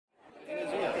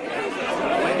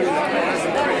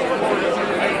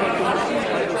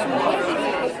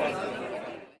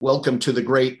Welcome to the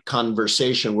great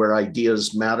conversation where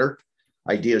ideas matter,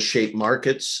 ideas shape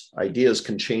markets, ideas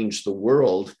can change the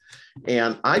world.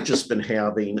 And I've just been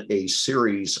having a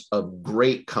series of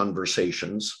great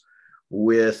conversations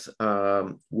with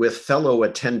fellow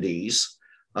attendees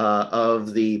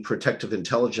of the Protective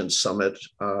Intelligence Summit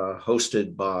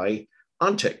hosted by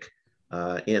ONTIC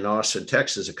in Austin,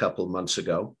 Texas, a couple of months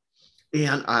ago.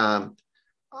 And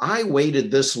I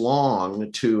waited this long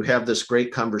to have this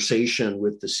great conversation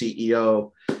with the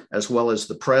CEO as well as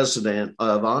the president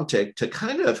of ONTIC to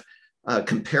kind of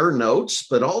compare notes,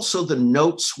 but also the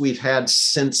notes we've had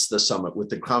since the summit with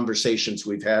the conversations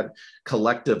we've had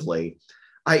collectively.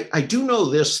 I do know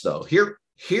this, though.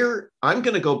 Here I'm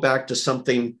going to go back to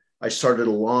something I started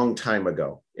a long time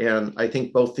ago. And I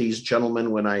think both these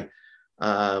gentlemen, when I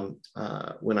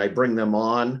bring them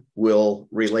on, will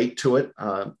relate to it.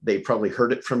 They probably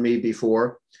heard it from me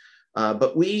before,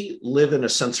 but we live in a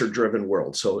sensor-driven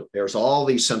world. So there's all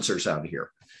these sensors out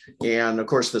here. And of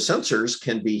course, the sensors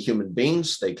can be human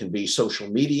beings. They can be social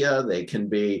media. They can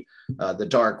be the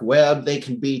dark web. They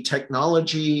can be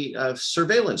technology,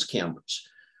 surveillance cameras.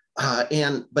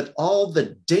 But all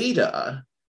the data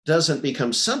doesn't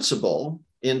become sensible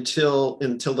until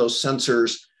those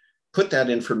sensors put that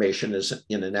information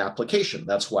in an application.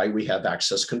 That's why we have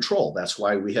access control. That's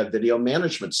why we have video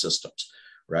management systems,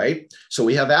 right? So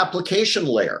we have application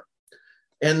layer.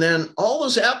 And then all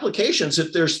those applications,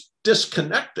 if they're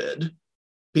disconnected,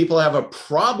 people have a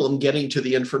problem getting to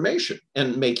the information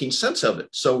and making sense of it.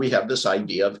 So we have this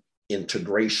idea of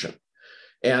integration.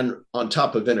 And on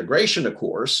top of integration, of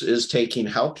course, is taking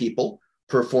how people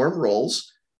perform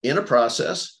roles in a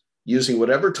process using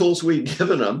whatever tools we've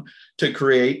given them to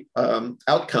create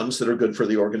outcomes that are good for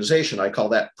the organization. I call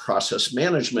that process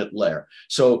management layer.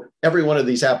 So every one of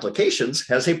these applications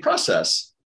has a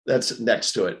process that's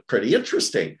next to it. Pretty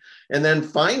interesting. And then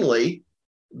finally,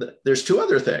 there's two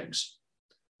other things.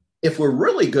 If we're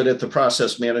really good at the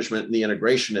process management and the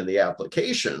integration in the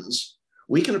applications,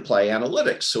 we can apply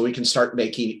analytics so we can start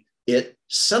making it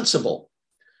sensible.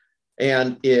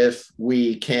 And if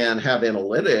we can have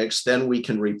analytics, then we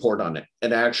can report on it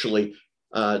and actually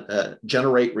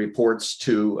generate reports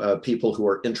to people who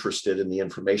are interested in the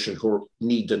information, who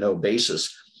need to know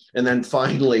basis. And then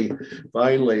finally,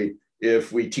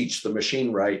 if we teach the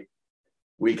machine right,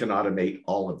 we can automate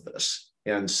all of this.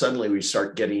 And suddenly we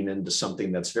start getting into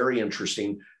something that's very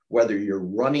interesting, whether you're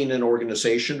running an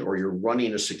organization or you're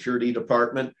running a security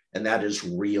department, and that is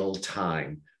real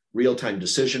time. Real-time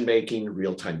decision-making,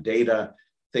 real-time data,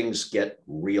 things get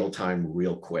real-time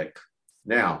real quick.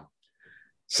 Now,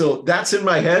 so that's in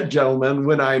my head, gentlemen,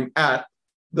 when I'm at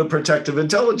the Protective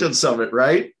Intelligence Summit,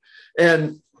 right?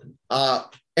 And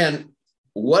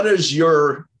what does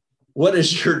your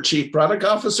chief product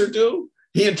officer do?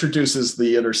 He introduces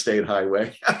the interstate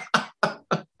highway.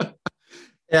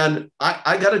 And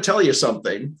I got to tell you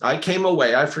something. I came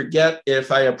away, I forget if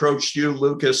I approached you,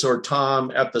 Lucas, or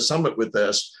Tom at the summit with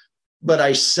this, but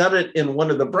I said it in one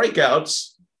of the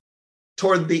breakouts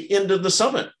toward the end of the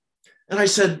summit. And I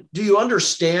said, do you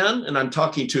understand? And I'm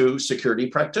talking to security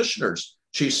practitioners,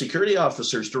 chief security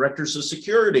officers, directors of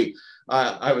security.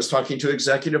 I was talking to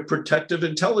executive protective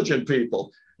intelligence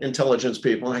people. And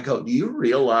I go, do you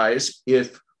realize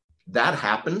if that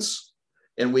happens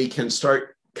and we can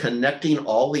start connecting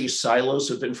all these silos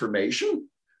of information,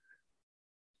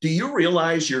 do you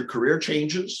realize your career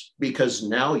changes because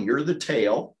now you're the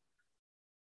tail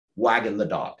wagging the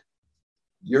dog?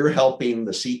 You're helping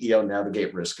the CEO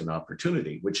navigate risk and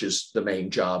opportunity, which is the main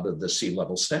job of the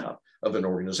C-level staff of an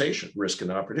organization, risk and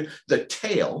opportunity, the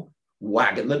tail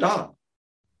wagging the dog.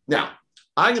 Now,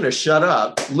 I'm going to shut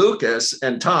up. Lucas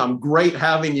and Tom, great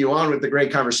having you on with the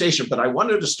great conversation, but I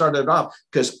wanted to start it off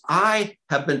because I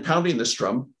have been pounding this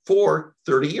drum for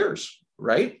 30 years,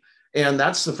 right? And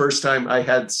that's the first time I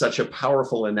had such a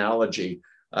powerful analogy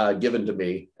given to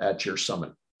me at your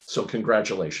summit. So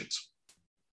congratulations.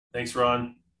 Thanks,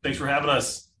 Ron. Thanks for having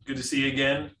us. Good to see you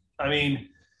again. I mean,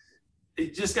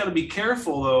 you just got to be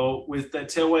careful, though, with that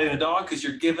tail wagging the dog, because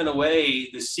you're giving away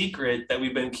the secret that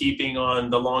we've been keeping on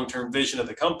the long-term vision of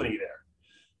the company there,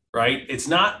 right? It's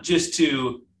not just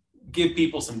to give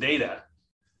people some data,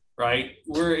 right?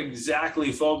 We're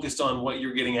exactly focused on what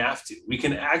you're getting after. We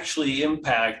can actually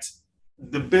impact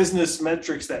the business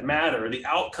metrics that matter, the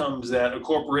outcomes that a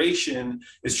corporation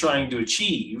is trying to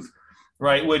achieve,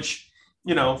 right? Which,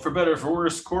 you know, for better or for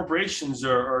worse, corporations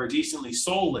are decently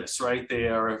soulless, right? They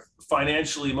are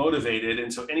financially motivated.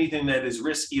 And so anything that is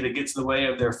risky that gets in the way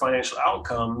of their financial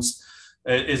outcomes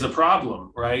is a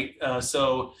problem, right?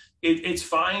 So it's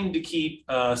fine to keep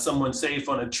someone safe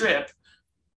on a trip,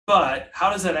 But how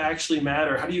does that actually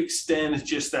matter? How do you extend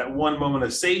just that one moment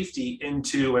of safety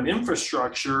into an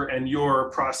infrastructure and your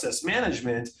process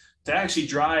management to actually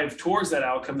drive towards that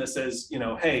outcome that says,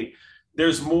 hey,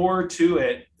 there's more to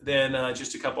it than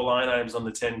just a couple line items on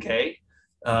the 10K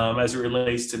as it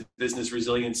relates to business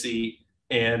resiliency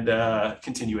and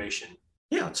continuation.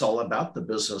 Yeah, it's all about the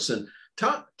business. And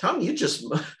Tom, you just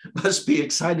must be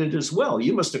excited as well.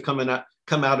 You must have come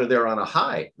out of there on a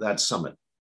high, that summit.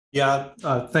 Yeah,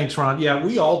 thanks, Ron. Yeah,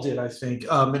 we all did, I think.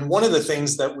 And one of the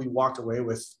things that we walked away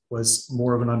with was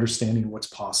more of an understanding of what's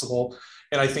possible.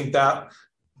 And I think that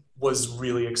was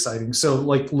really exciting. So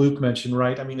like Luke mentioned,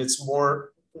 right? I mean, it's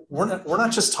more, we're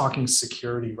not just talking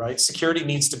security, right? Security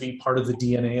needs to be part of the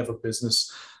DNA of a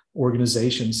business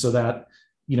organization so that,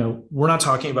 we're not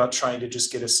talking about trying to just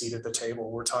get a seat at the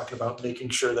table. We're talking about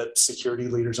making sure that security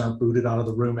leaders aren't booted out of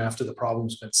the room after the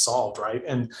problem's been solved, right?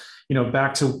 And,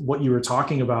 back to what you were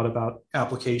talking about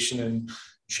application and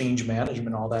change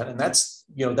management, all that. And that's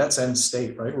end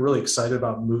state, right? We're really excited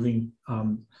about moving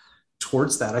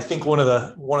towards that. I think one of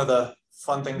the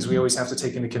fun things we always have to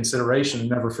take into consideration and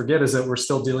never forget is that we're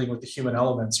still dealing with the human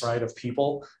elements, right? Of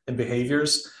people and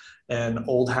behaviors and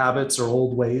old habits or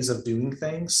old ways of doing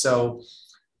things. So,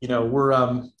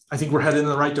 I think we're headed in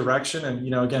the right direction.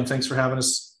 And, again, thanks for having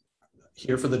us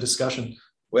here for the discussion.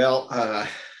 Well,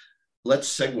 let's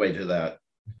segue to that.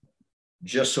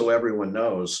 Just so everyone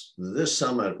knows, this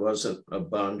summit wasn't a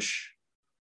bunch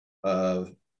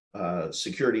of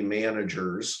security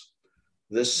managers.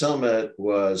 This summit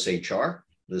was HR.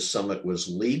 This summit was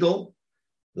legal.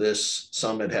 This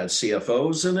summit had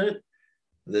CFOs in it.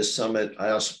 This summit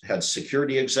also had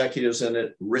security executives in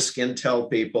it, risk intel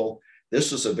people.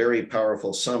 This was a very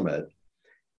powerful summit.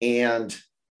 And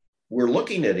we're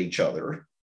looking at each other,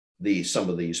 some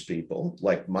of these people,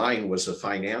 like mine was a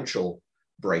financial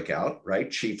breakout, right?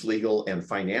 Chief legal and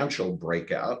financial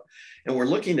breakout. And we're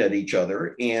looking at each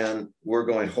other and we're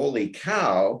going, holy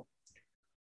cow,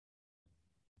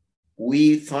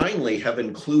 we finally have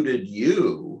included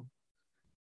you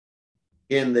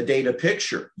in the data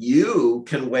picture. You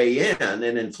can weigh in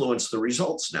and influence the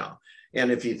results now. And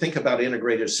if you think about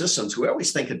integrated systems, we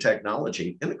always think of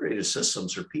technology. Integrated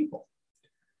systems are people.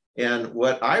 And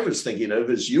what I was thinking of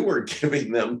is you were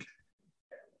giving them,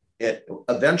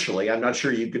 eventually, I'm not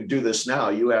sure you could do this now,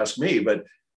 you ask me, but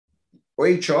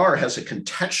HR has a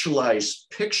contextualized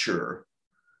picture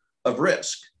of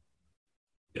risk.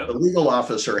 Yep. The legal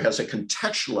officer has a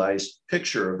contextualized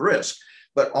picture of risk.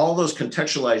 But all those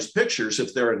contextualized pictures,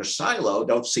 if they're in a silo,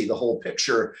 don't see the whole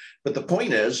picture. But the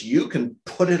point is, you can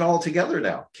put it all together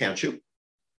now, can't you?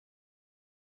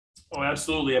 Oh,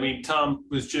 absolutely. I mean, Tom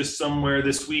was just somewhere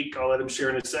this week. I'll let him share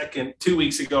in a second. 2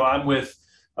 weeks ago, I'm with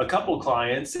a couple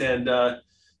clients, and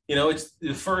it's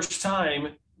the first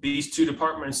time these two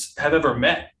departments have ever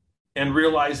met, and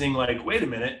realizing, like, wait a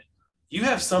minute, you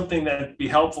have something that'd be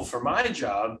helpful for my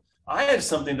job. I have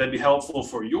something that'd be helpful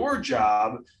for your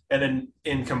job. And then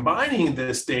in combining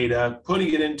this data,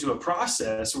 putting it into a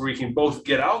process where we can both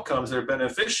get outcomes that are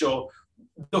beneficial,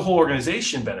 the whole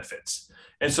organization benefits.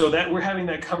 And so that we're having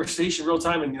that conversation real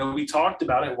time. And, we talked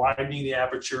about it, widening the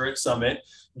aperture at Summit,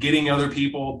 getting other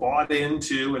people bought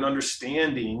into and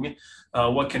understanding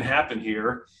what can happen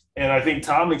here. And I think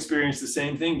Tom experienced the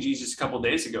same thing, just a couple of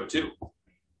days ago, too.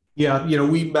 Yeah,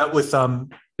 we met with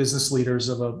business leaders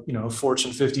of a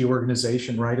Fortune 50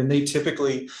 organization, right? And they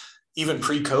typically, even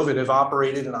pre-COVID, have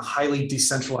operated in a highly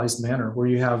decentralized manner where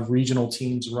you have regional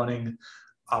teams running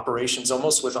operations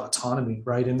almost with autonomy,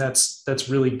 right? And that's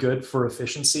really good for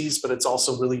efficiencies, but it's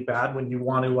also really bad when you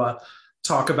want to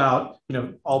talk about,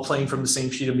 all playing from the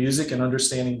same sheet of music and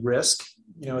understanding risk,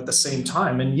 at the same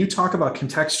time. And you talk about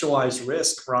contextualized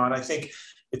risk, Ron. I think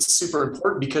it's super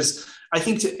important because I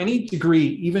think to any degree,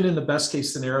 even in the best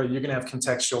case scenario, you're going to have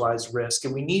contextualized risk.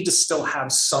 And we need to still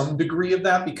have some degree of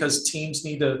that because teams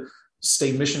need to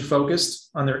stay mission focused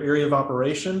on their area of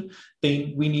operation.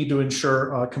 We need to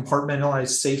ensure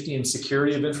compartmentalized safety and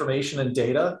security of information and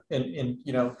data and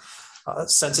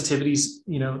sensitivities,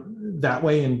 that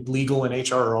way. And legal and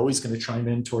HR are always going to chime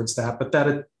in towards that. But that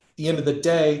at the end of the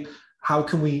day,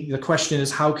 the question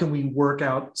is, how can we work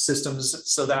out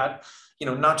systems so that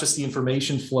not just the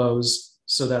information flows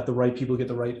so that the right people get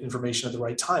the right information at the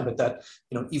right time, but that,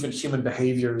 even human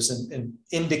behaviors and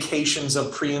indications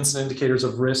of pre-incident indicators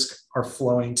of risk are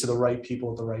flowing to the right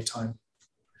people at the right time.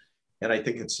 And I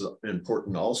think it's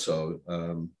important also,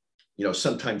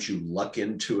 sometimes you luck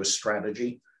into a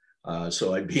strategy.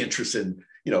 So I'd be interested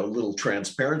in, a little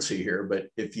transparency here, but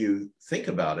if you think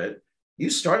about it, you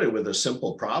started with a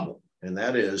simple problem, and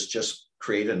that is just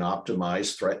create an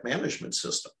optimized threat management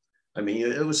system. I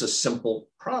mean, it was a simple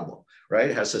problem, right?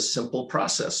 It has a simple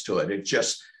process to it. It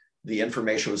just, the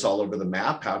information was all over the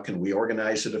map. How can we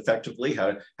organize it effectively?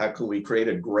 How can we create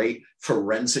a great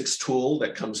forensics tool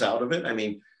that comes out of it? I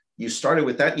mean, you started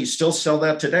with that, and you still sell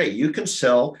that today. You can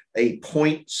sell a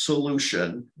point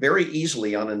solution very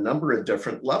easily on a number of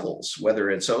different levels,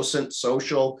 whether it's OSINT,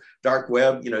 social, dark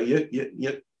web. You know,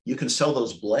 you can sell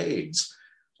those blades.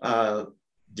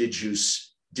 Did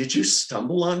you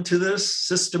stumble onto this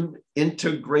system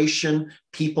integration,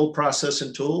 people, process,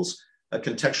 and tools? A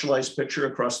contextualized picture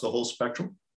across the whole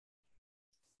spectrum?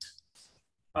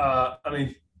 I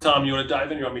mean, Tom, you want to dive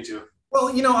in? Or you want me to?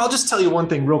 Well, you know, I'll just tell you one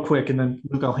thing real quick, and then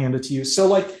Luke, I'll hand it to you. So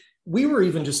like we were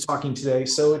even just talking today.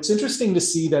 So it's interesting to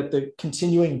see that the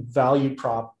continuing value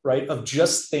prop, right, of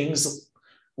just things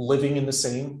living in the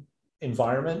same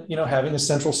environment, you know, having a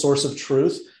central source of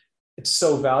truth, it's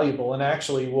so valuable, and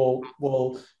actually it'll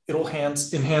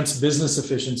enhance business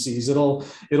efficiencies. It'll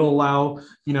allow,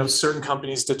 you know, certain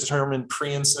companies to determine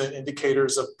pre-incident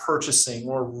indicators of purchasing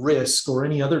or risk or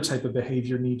any other type of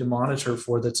behavior you need to monitor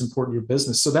for that's important to your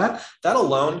business. So that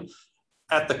alone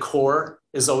at the core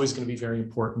is always going to be very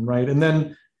important, right? And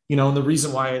then, you know, and the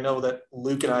reason why I know that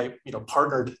Luke and I, you know,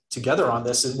 partnered together on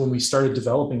this, and when we started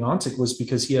developing Ontic, was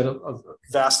because he had a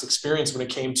vast experience when it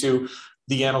came to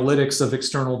the analytics of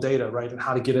external data, right? And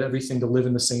how to get everything to live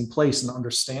in the same place and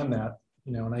understand that,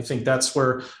 you know, and I think that's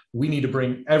where we need to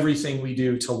bring everything we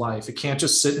do to life. It can't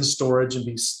just sit in storage and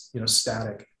be, you know,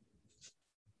 static.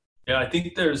 Yeah, I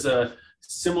think there's a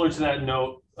similar to that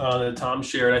note that Tom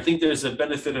shared. I think there's a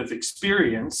benefit of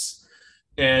experience,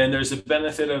 and there's a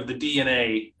benefit of the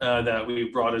DNA that we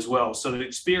brought as well. So the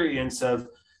experience of,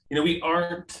 you know, we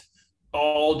aren't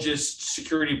all just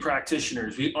security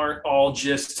practitioners. We aren't all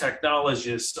just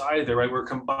technologists either, right? We're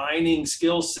combining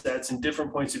skill sets and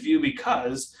different points of view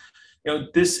because, you know,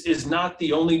 this is not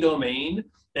the only domain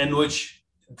in which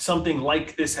something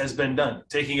like this has been done.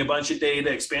 Taking a bunch of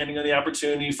data, expanding on the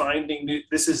opportunity, finding new,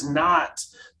 this is not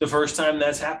the first time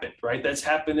that's happened, right? That's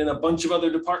happened in a bunch of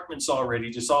other departments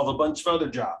already to solve a bunch of other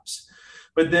jobs.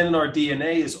 But then in our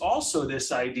DNA is also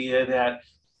this idea that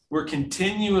we're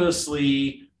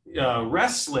continuously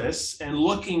restless and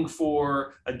looking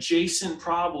for adjacent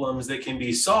problems that can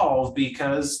be solved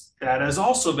because that has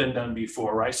also been done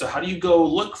before, right? So how do you go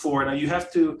look for it? Now you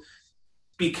have to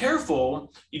be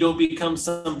careful you don't become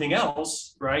something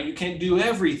else, right? You can't do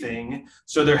everything.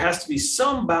 So there has to be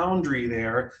some boundary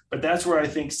there, but that's where I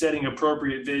think setting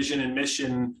appropriate vision and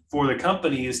mission for the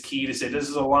company is key to say, does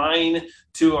this align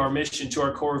to our mission, to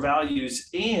our core values,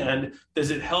 and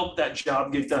does it help that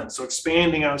job get done? So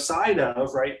expanding outside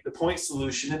of, right, the point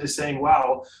solution into saying,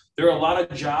 wow, there are a lot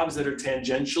of jobs that are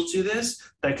tangential to this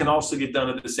that can also get done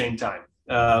at the same time.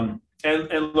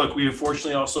 And look, we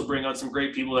unfortunately also bring on some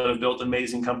great people that have built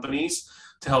amazing companies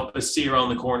to help us see around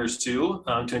the corners too,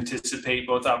 to anticipate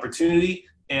both opportunity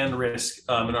and risk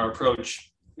in our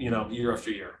approach, you know, year after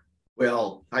year.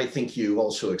 Well, I think you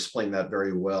also explained that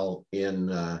very well in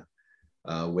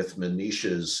with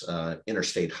Manish's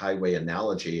interstate highway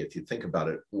analogy. If you think about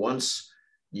it, once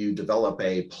you develop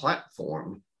a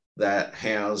platform that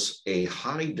has a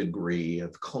high degree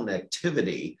of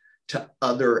connectivity to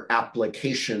other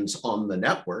applications on the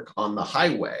network, on the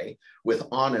highway, with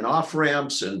on and off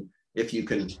ramps, and if you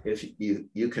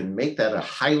can make that a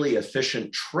highly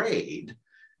efficient trade,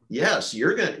 yes,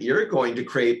 you're going to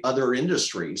create other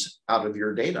industries out of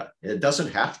your data. It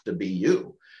doesn't have to be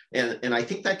you. And I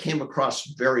think that came across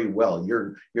very well.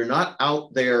 You're not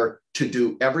out there to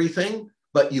do everything,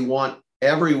 but you want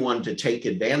everyone to take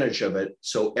advantage of it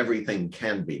so everything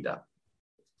can be done.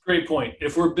 Great point.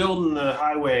 If we're building the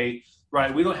highway,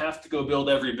 right, we don't have to go build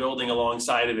every building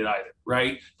alongside of it either,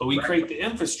 right? But we create the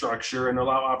infrastructure and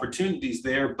allow opportunities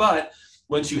there. But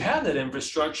once you have that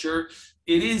infrastructure,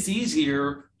 it is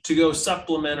easier to go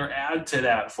supplement or add to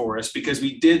that for us because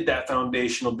we did that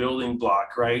foundational building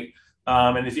block, right?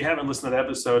 And if you haven't listened to that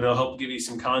episode, it'll help give you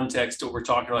some context to what we're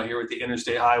talking about here with the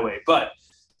interstate highway. But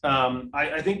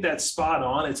I think that's spot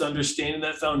on. It's understanding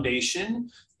that foundation,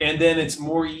 and then it's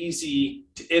more easy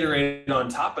to iterate on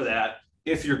top of that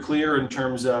if you're clear in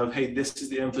terms of, hey, this is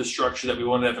the infrastructure that we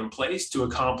want to have in place to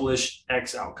accomplish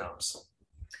X outcomes.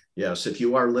 Yes, if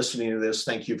you are listening to this,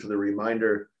 thank you for the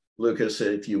reminder, Lucas.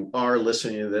 If you are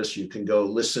listening to this, you can go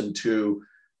listen to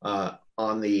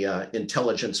on the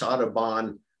Intelligence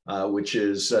Autobahn, which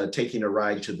is taking a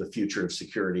ride to the future of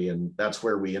security. And that's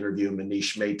where we interview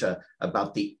Manish Mehta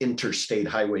about the interstate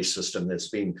highway system that's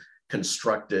being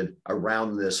constructed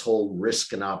around this whole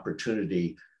risk and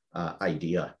opportunity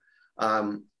idea.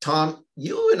 Tom,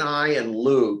 you and I and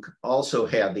Luke also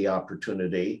had the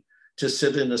opportunity to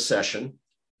sit in a session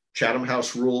Chatham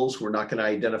House rules. We're not going to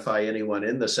identify anyone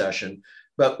in the session,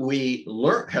 but we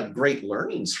had great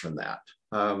learnings from that.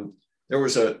 There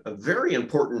was a very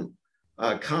important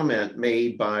comment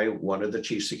made by one of the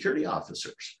chief security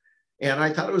officers, and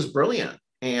I thought it was brilliant.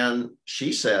 And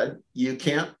she said, "You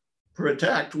can't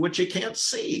protect what you can't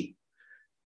see."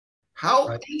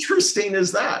 How interesting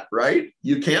is that, right?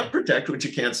 You can't protect what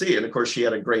you can't see. And of course, she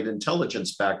had a great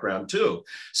intelligence background too.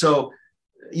 So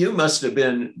you must have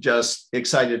been just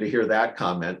excited to hear that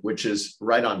comment, which is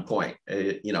right on point.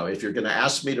 If you're going to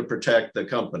ask me to protect the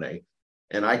company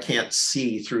and I can't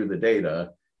see through the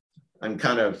data, I'm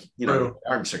kind of,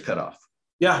 arms are cut off.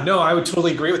 Yeah, no, I would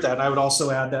totally agree with that. And I would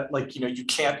also add that, you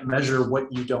can't measure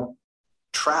what you don't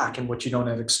track and what you don't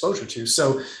have exposure to.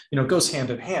 So, it goes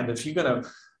hand in hand. If you're going to,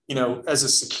 as a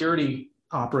security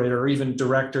operator or even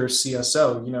director,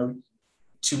 CSO,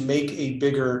 to make a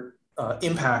bigger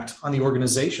impact on the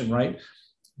organization, right?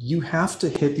 You have to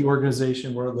hit the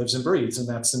organization where it lives and breathes. And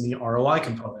that's in the ROI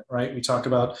component, right? We talk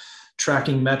about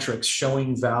tracking metrics,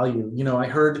 showing value. I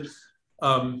heard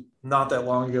not that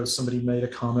long ago, somebody made a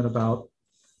comment about,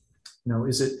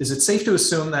 is it safe to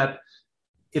assume that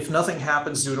if nothing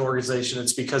happens to an organization,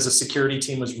 it's because a security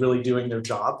team was really doing their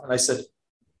job? And I said,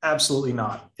 absolutely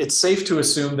not. It's safe to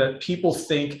assume that people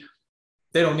think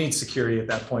they don't need security at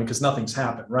that point because nothing's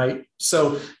happened, right?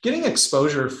 So getting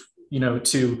exposure,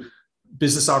 to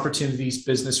business opportunities,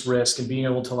 business risk, and being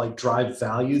able to drive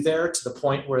value there to the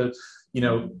point where,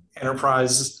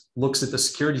 enterprise looks at the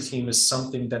security team as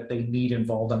something that they need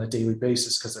involved on a daily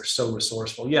basis because they're so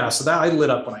resourceful. Yeah, so that I lit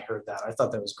up when I heard that. I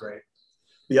thought that was great.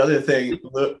 The other thing,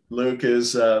 Luke,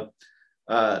 is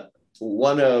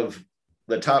one of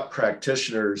the top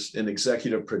practitioners in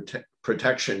executive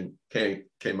protection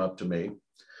came up to me,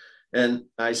 and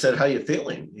I said, "How you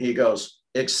feeling?" He goes,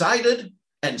 "Excited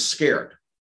and scared."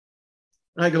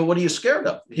 And I go, "What are you scared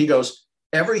of?" He goes,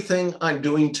 "Everything I'm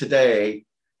doing today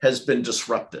has been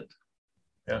disrupted."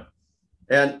 Yeah.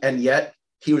 And yet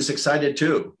he was excited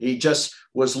too. He just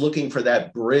was looking for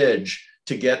that bridge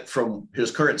to get from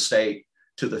his current state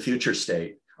to the future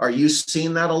state. Are you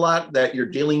seeing that a lot, that you're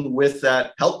dealing with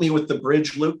that? Help me with the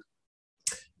bridge, Luke.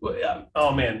 Well, yeah.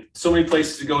 Oh man, so many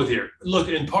places to go with here. Look,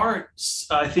 in part,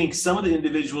 I think some of the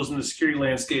individuals in the security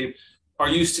landscape are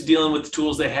used to dealing with the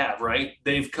tools they have, right?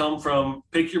 They've come from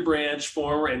pick your branch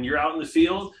former, and you're out in the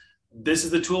field. This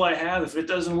is the tool I have. If it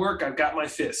doesn't work, I've got my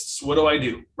fists. What do I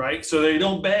do, right? So they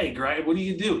don't beg, right? What do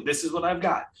you do? This is what I've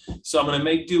got. So I'm going to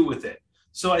make do with it.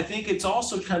 So I think it's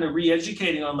also kind of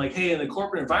re-educating on hey, in the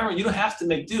corporate environment, you don't have to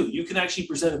make do. You can actually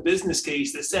present a business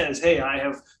case that says, hey, I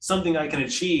have something I can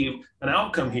achieve, an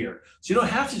outcome here. So you don't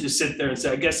have to just sit there and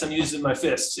say, I guess I'm using my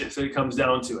fists if it comes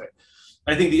down to it.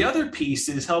 I think the other piece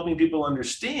is helping people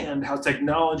understand how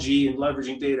technology and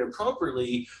leveraging data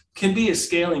appropriately can be a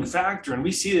scaling factor. And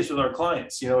we see this with our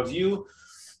clients. If you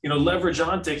leverage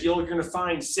OnTick, you're going to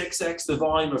find 6x the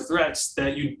volume of threats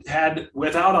that you had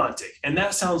without OnTick. And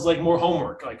that sounds like more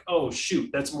homework, oh,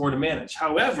 shoot, that's more to manage.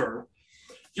 However,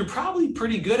 you're probably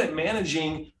pretty good at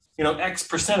managing, X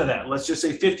percent of that. Let's just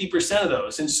say 50% of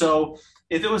those. And so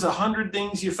if it was 100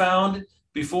 things you found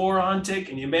before OnTick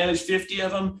and you managed 50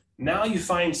 of them, now you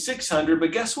find 600,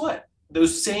 but guess what?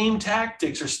 Those same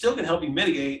tactics are still going to help you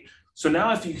mitigate. So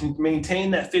now if you can maintain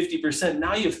that 50%,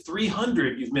 now you have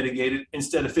 300 you've mitigated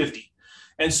instead of 50.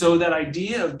 And so that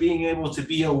idea of being able to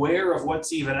be aware of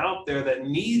what's even out there that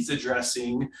needs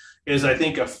addressing is, I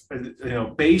think,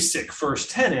 a basic first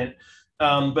tenet.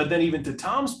 But then even to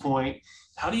Tom's point,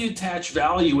 how do you attach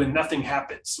value when nothing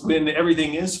happens, when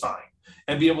everything is fine?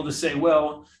 And be able to say,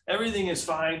 well, everything is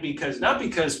fine not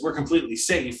because we're completely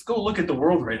safe. Go look at the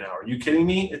world right now. Are you kidding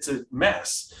me? It's a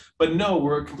mess. But no,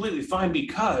 we're completely fine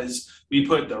because we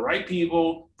put the right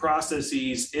people,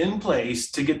 processes in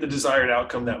place to get the desired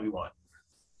outcome that we want.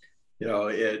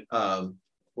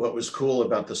 What was cool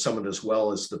about the summit as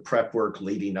well is the prep work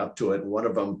leading up to it. One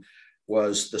of them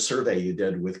was the survey you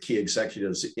did with key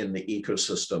executives in the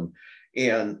ecosystem.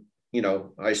 And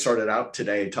I started out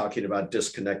today talking about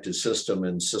disconnected system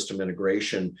and system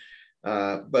integration,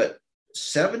 but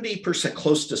 70%,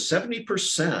 close to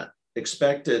 70%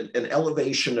 expected an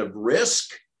elevation of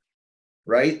risk,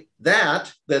 right?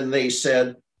 That then they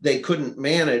said they couldn't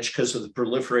manage because of the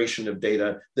proliferation of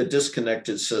data, the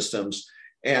disconnected systems,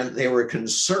 and they were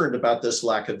concerned about this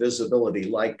lack of visibility,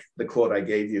 like the quote I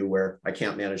gave you where I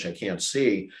can't manage, I can't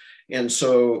see. And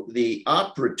so the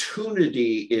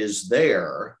opportunity is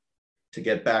there to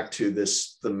get back to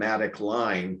this thematic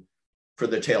line for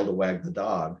the tail to wag the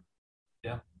dog.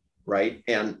 Yeah. Right.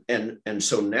 And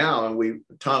so now, and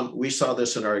we saw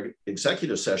this in our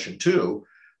executive session too,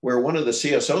 where one of the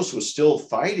CSOs was still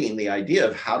fighting the idea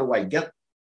of how do I get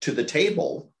to the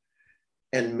table?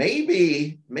 And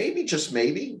maybe, just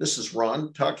maybe, this is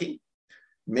Ron talking,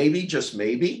 maybe, just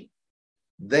maybe,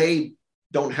 they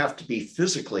don't have to be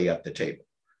physically at the table.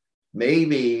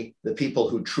 Maybe the people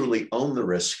who truly own the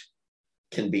risk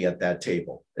can be at that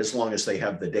table, as long as they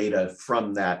have the data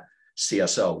from that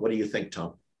CSO. What do you think,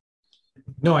 Tom?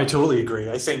 No, I totally agree.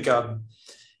 I think,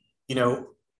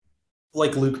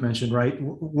 like Luke mentioned, right?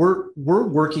 We're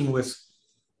working with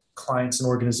clients and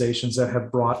organizations that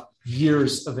have brought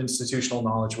years of institutional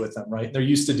knowledge with them, right? They're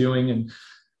used to doing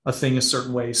a thing a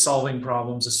certain way, solving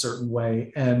problems a certain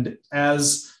way. And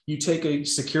as you take a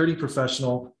security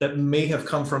professional that may have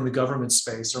come from the government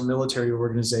space or military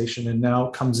organization and now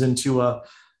comes into an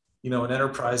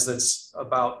enterprise that's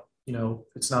about,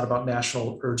 it's not about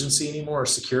national urgency anymore or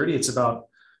security, it's about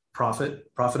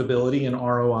profitability and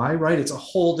ROI, right? It's a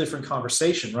whole different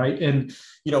conversation, right? And,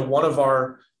 one of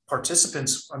our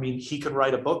participants, he could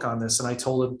write a book on this, and I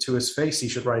told him to his face he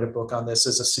should write a book on this.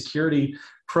 As a security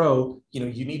pro,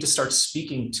 you need to start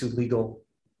speaking to legal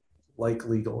like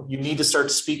legal. You need to start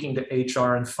speaking to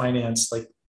HR and finance like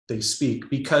they speak,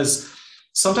 because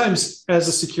sometimes as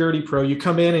a security pro, you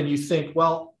come in and you think,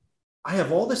 well, I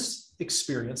have all this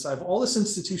experience, I have all this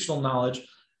institutional knowledge.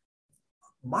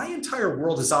 My entire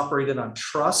world is operated on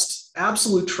trust,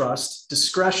 absolute trust,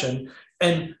 discretion.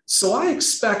 And so I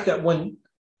expect that when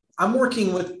I'm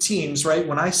working with teams, right,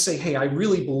 when I say, hey, I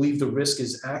really believe the risk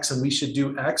is X and we should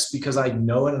do X because I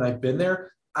know it and I've been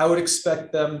there, I would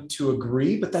expect them to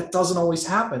agree, but that doesn't always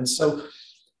happen. So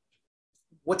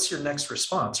what's your next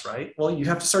response, right? Well, you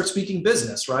have to start speaking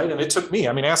business, right? And it took me,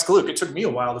 ask Luke, it took me a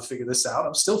while to figure this out.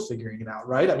 I'm still figuring it out,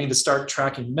 right? To start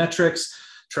tracking metrics,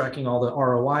 tracking all the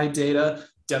ROI data,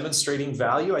 demonstrating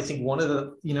value. I think one of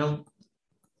the,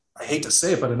 I hate to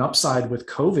say it, but an upside with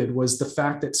COVID was the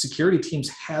fact that security teams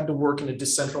had to work in a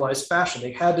decentralized fashion.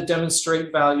 They had to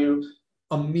demonstrate value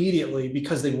immediately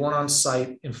because they weren't on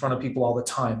site in front of people all the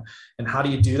time. And how do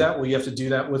you do that? Well, you have to do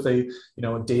that with a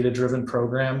data-driven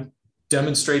program,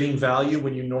 demonstrating value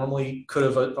when you normally could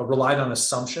have relied on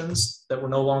assumptions that were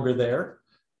no longer there.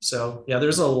 So yeah,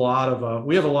 there's we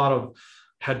have a lot of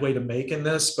headway to make in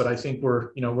this, but I think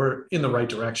we're in the right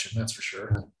direction. That's for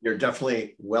sure. You're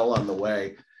definitely well on the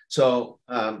way. So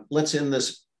let's end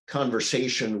this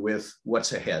conversation with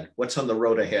what's ahead, what's on the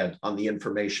road ahead on the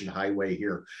information highway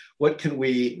here. What can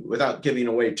we, without giving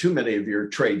away too many of your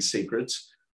trade secrets,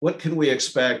 what can we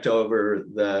expect over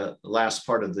the last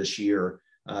part of this year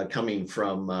coming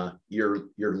from your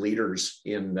leaders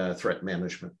in threat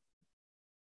management?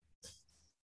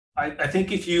 I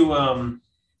think if you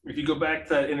go back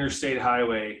to that interstate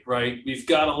highway, right, we've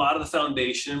got a lot of the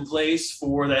foundation in place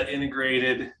for that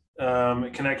integrated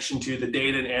connection to the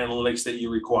data and analytics that you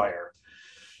require.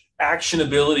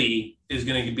 Actionability is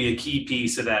going to be a key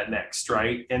piece of that next,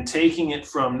 right? And taking it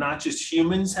from not just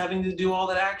humans having to do all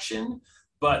that action,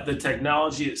 but the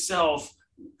technology itself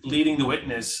leading the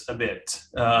witness a bit,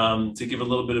 to give a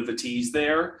little bit of a tease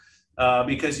there,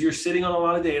 because you're sitting on a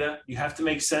lot of data. You have to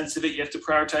make sense of it. You have to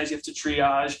prioritize. You have to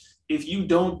triage. If you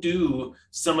don't do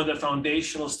some of the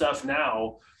foundational stuff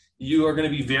now, you are going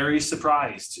to be very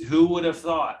surprised. Who would have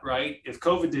thought, right? If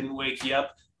COVID didn't wake you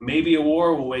up, maybe a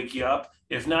war will wake you up.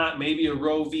 If not, maybe a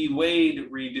Roe v. Wade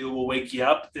redo will wake you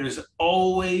up. There's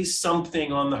always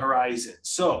something on the horizon.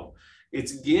 So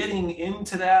it's getting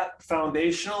into that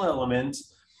foundational element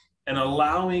and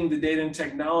allowing the data and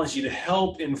technology to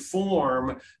help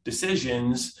inform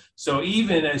decisions. So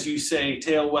even as you say,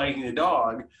 tail wagging the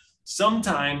dog,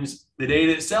 sometimes the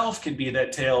data itself can be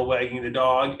that tail wagging the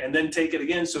dog, and then take it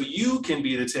again so you can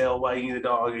be the tail wagging the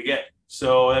dog again.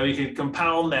 So that we can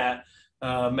compound that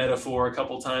metaphor a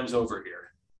couple times over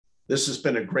here. This has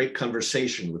been a great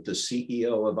conversation with the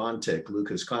CEO of OnTech,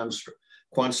 Lucas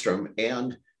Quanstrom,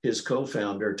 and his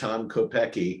co-founder, Tom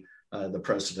Kopecki, the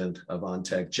president of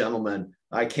OnTech. Gentlemen,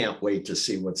 I can't wait to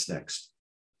see what's next.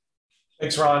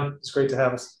 Thanks, Ron. It's great to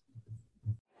have us.